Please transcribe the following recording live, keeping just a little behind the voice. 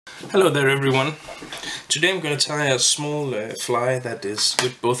Hello there everyone. Today I'm going to tie a small fly that is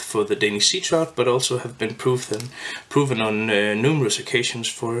good both for the Danish sea trout but also have been proven on numerous occasions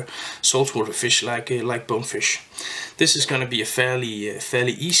for saltwater fish like bonefish. This is going to be a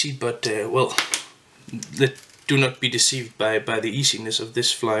fairly easy, but well, do not be deceived by the easiness of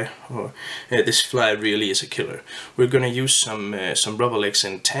this fly. This fly really is a killer. We're going to use some rubber legs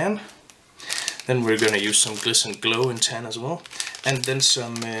in tan. Then we're going to use some glisten glow in tan as well, and then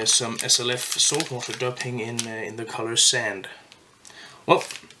some SLF saltwater dubbing in the color sand. Well,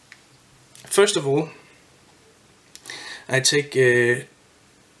 first of all, I take 2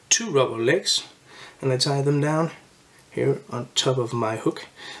 rubber legs and I tie them down here on top of my hook.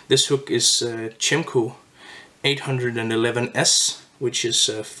 This hook is Chemco 811S, which is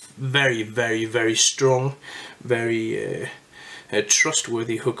a very strong, very a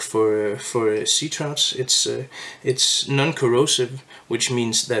trustworthy hook for sea trouts. It's non-corrosive, which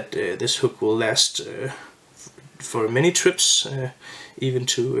means that this hook will last for many trips, even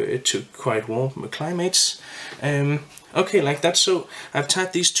to quite warm climates. Okay, like that. So I've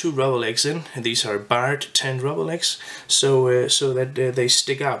tied these 2 rubber legs in. These are barred tan rubber legs, so that they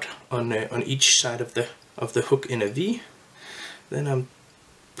stick out on each side of the hook in a V. Then I'm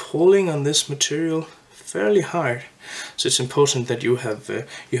pulling on this material fairly hard, so it's important that you have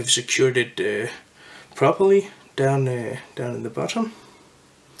secured it properly down in the bottom,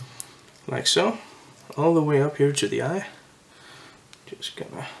 like so, all the way up here to the eye. Just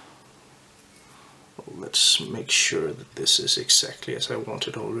gonna, let's make sure that this is exactly as I want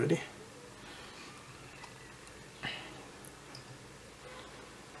it already.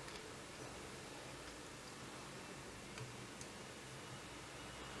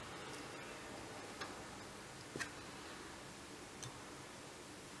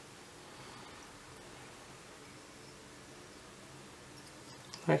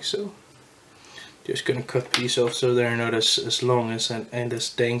 Like so. Just gonna cut these off so they're not as long and as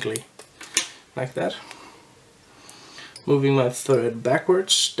dangly, like that. Moving my thread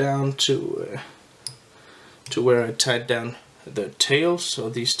backwards down to where I tied down the tails, so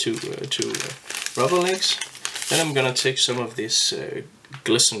these two rubber legs. Then I'm gonna take some of this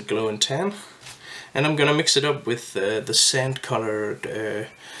glisten glow and tan, and I'm gonna mix it up with the sand colored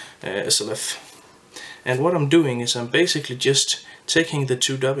SLF. And what I'm doing is I'm basically just taking the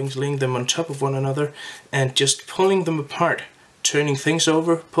 2 dubbings, laying them on top of one another, and just pulling them apart, turning things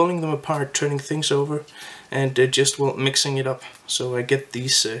over, pulling them apart, turning things over, and just mixing it up. So I get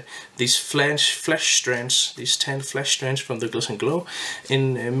these flesh strands, these tan flesh strands from the glisten glow,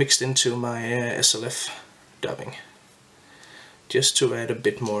 mixed into my SLF dubbing, just to add a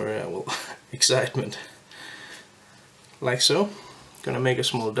bit more excitement. Like so. Gonna make a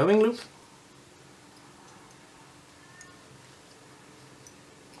small dubbing loop.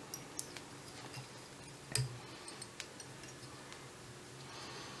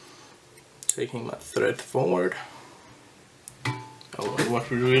 Taking my thread forward. Oh, what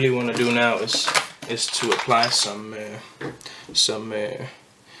we really want to do now is to apply some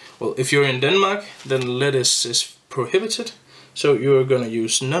well, if you're in Denmark, then lead is prohibited, so you're gonna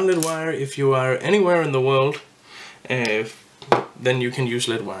use non-lead wire. If you are anywhere in the world, then you can use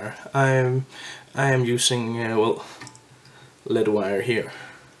lead wire. I am using well, lead wire here.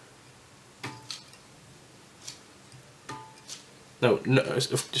 No,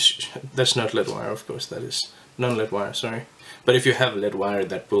 that's not lead wire, of course. That is non-lead wire. Sorry, but if you have lead wire,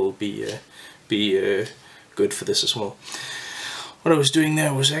 that will be good for this as well. What I was doing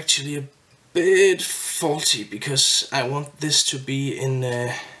there was actually a bit faulty, because I want this to be in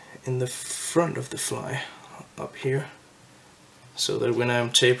the front of the fly, up here, so that when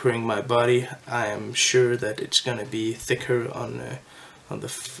I'm tapering my body, I am sure that it's gonna be thicker on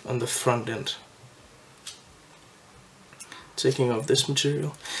the front end. Taking off this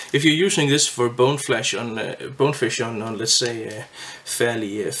material. If you're using this for bonefish on let's say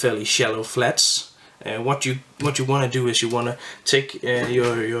fairly shallow flats, what you want to do is you want to take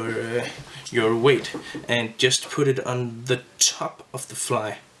your weight and just put it on the top of the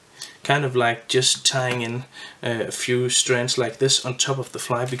fly, kind of like just tying in a few strands like this on top of the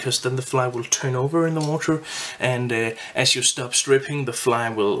fly, because then the fly will turn over in the water, and as you stop stripping, the fly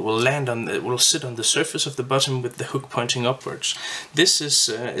will sit on the surface of the bottom with the hook pointing upwards. This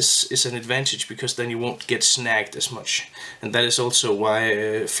is an advantage, because then you won't get snagged as much, and that is also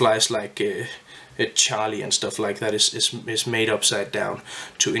why flies like Charlie and stuff like that is made upside down,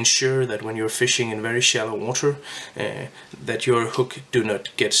 to ensure that when you're fishing in very shallow water, that your hook do not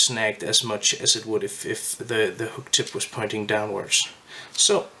get snagged as much as it would if the hook tip was pointing downwards.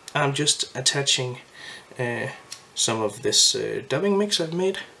 So I'm just attaching some of this dubbing mix I've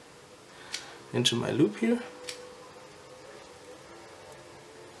made into my loop here,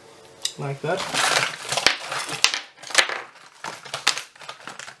 like that.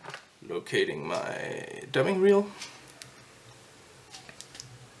 Locating my dubbing reel.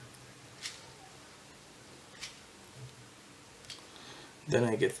 Then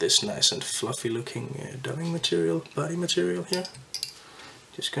I get this nice and fluffy looking dubbing material, body material here.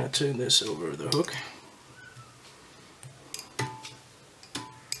 Just gonna turn this over the hook.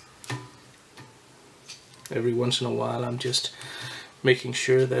 Every once in a while I'm just making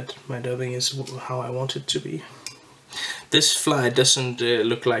sure that my dubbing is how I want it to be. This fly doesn't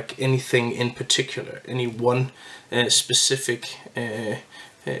look like anything in particular, any one specific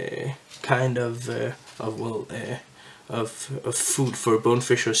kind of food for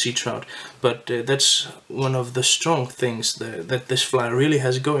bonefish or sea trout, but that's one of the strong things that this fly really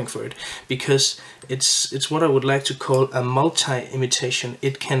has going for it, because it's what I would like to call a multi-imitation.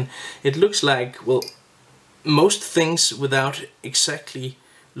 It looks like, well, most things without exactly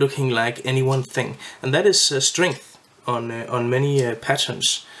looking like any one thing, and that is a strength on many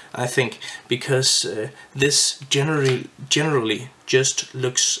patterns, I think, because this generally just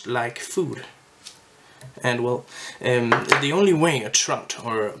looks like food. And well, the only way a trout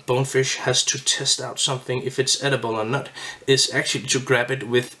or a bonefish has to test out something, if it's edible or not, is actually to grab it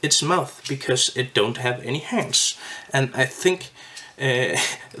with its mouth, because it don't have any hands. And I think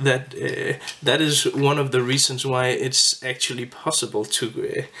that is one of the reasons why it's actually possible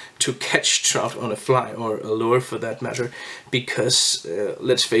to catch trout on a fly, or a lure for that matter, because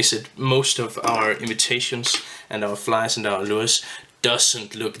let's face it, most of our imitations and our flies and our lures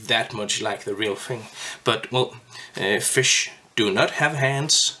doesn't look that much like the real thing. But well, fish do not have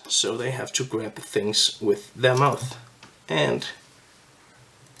hands, so they have to grab things with their mouth. And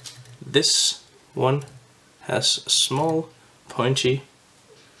this one has a small pointy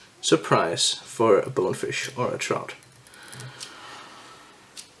surprise for a bonefish or a trout.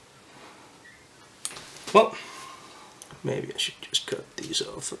 Well, maybe I should just cut these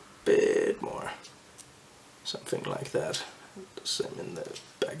off a bit more. Something like that. The same in the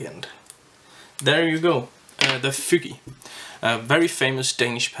back end. There you go. The Fyggi. A very famous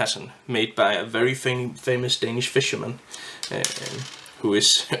Danish pattern made by a very famous Danish fisherman who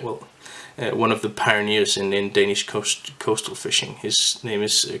is, well, one of the pioneers in Danish coastal fishing. His name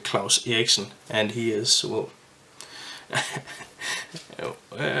is Claus Eriksen, and he is, well,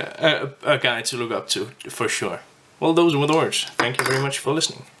 a guy to look up to, for sure. Well, those were the words. Thank you very much for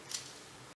listening.